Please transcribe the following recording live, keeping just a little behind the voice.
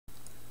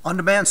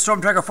On-demand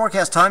Storm Tracker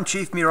forecast time,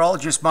 Chief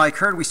Meteorologist Mike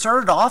Hurd. We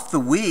started off the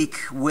week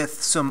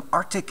with some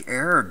Arctic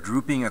air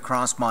drooping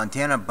across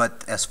Montana,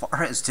 but as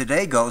far as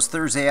today goes,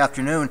 Thursday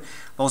afternoon,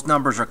 those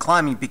numbers are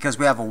climbing because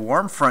we have a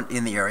warm front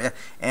in the area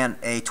and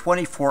a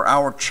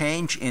 24-hour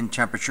change in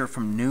temperature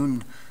from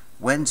noon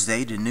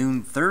Wednesday to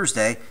noon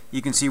Thursday.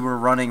 You can see we're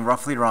running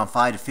roughly around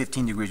 5 to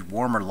 15 degrees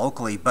warmer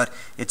locally, but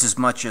it's as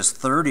much as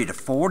 30 to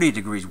 40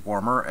 degrees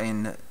warmer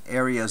in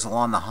areas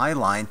along the High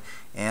Line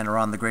and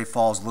around the Great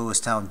Falls,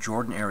 Lewistown,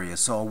 Jordan area.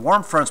 So a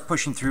warm front's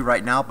pushing through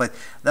right now, but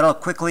that'll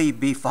quickly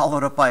be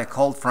followed up by a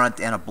cold front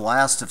and a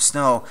blast of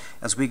snow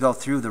as we go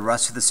through the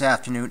rest of this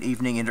afternoon,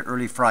 evening, into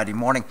early Friday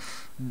morning.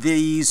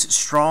 These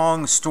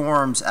strong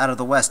storms out of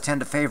the west tend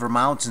to favor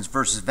mountains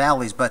versus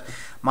valleys, but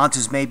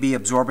mountains may be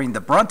absorbing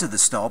the brunt of the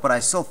snow, but I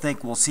still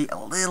think we'll see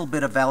a little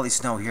bit of valley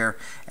snow here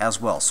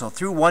as well. So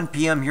through 1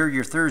 p.m. here,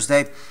 your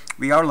Thursday,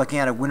 we are looking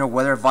at a winter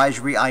weather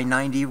advisory,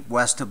 I-90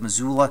 west of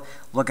Missoula.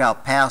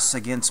 Lookout Pass,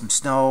 again, some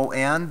snow,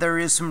 and there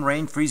is some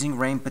rain, freezing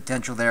rain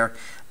potential there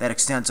that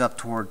extends up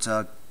towards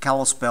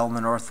Kalispell in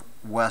the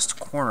northwest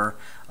corner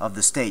of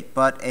the state.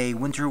 But a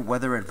winter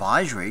weather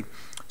advisory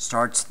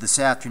starts this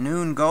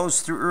afternoon,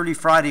 goes through early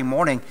Friday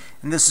morning,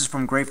 and this is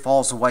from Great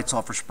Falls to White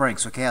Sulphur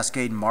Springs. So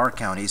Cascade and Marr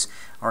counties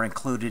are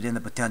included in the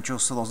potential.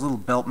 So those little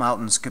belt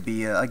mountains could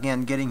be,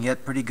 again, getting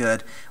hit pretty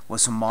good with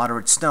some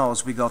moderate snow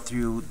as we go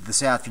through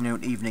this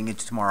afternoon, evening,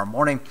 into tomorrow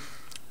morning.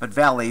 But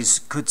valleys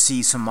could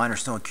see some minor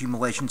snow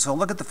accumulation. So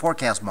look at the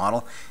forecast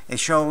model. It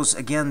shows,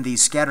 again,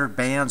 these scattered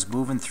bands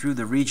moving through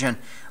the region,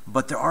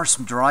 but there are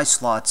some dry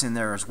slots in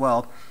there as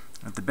well.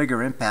 The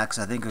bigger impacts,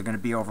 I think, are going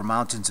to be over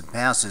mountains and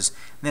passes.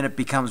 Then it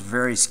becomes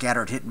very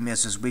scattered hit and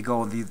miss as we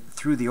go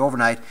through the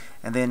overnight,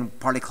 and then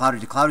partly cloudy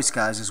to cloudy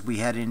skies as we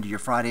head into your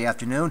Friday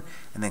afternoon,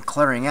 and then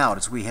clearing out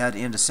as we head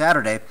into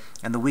Saturday,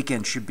 and the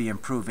weekend should be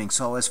improving.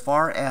 So as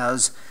far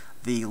as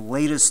the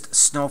latest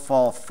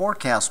snowfall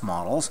forecast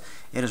models,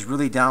 it has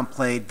really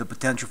downplayed the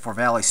potential for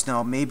valley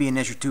snow, maybe an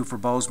inch or two for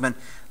Bozeman.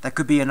 That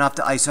could be enough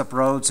to ice up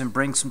roads and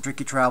bring some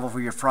tricky travel for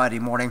your Friday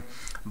morning.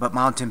 But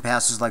mountain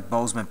passes like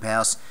Bozeman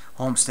Pass,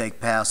 Homestake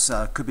Pass,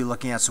 could be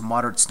looking at some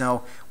moderate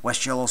snow.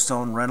 West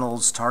Yellowstone,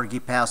 Reynolds,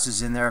 Targhee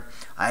passes in there.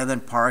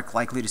 Island Park,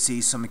 likely to see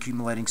some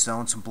accumulating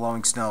snow and some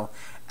blowing snow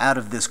out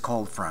of this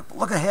cold front. But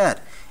look ahead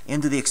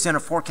into the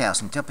extended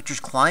forecast, and temperatures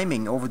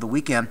climbing over the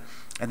weekend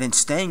and then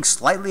staying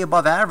slightly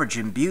above average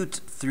in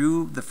Butte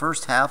through the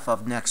first half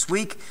of next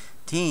week.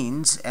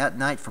 Teens at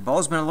night for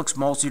Bozeman. It looks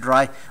mostly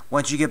dry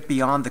once you get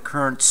beyond the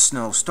current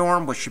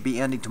snowstorm, which should be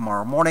ending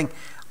tomorrow morning.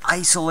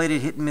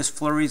 Isolated hit and miss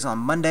flurries on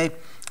Monday,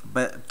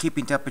 but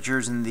keeping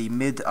temperatures in the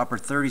mid to upper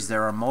 30s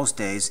there on most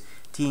days.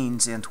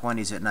 Teens and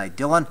 20s at night.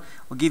 Dillon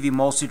will give you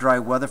mostly dry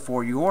weather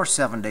for your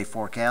 7-day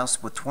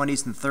forecast with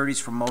 20s and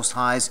 30s for most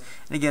highs.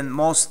 And again,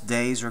 most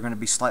days are going to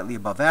be slightly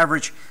above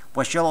average.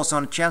 West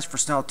Yellowstone, a chance for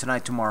snow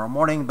tonight, tomorrow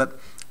morning, but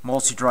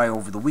mostly dry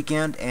over the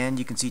weekend, and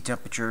you can see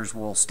temperatures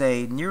will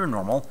stay near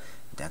normal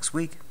next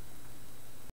week.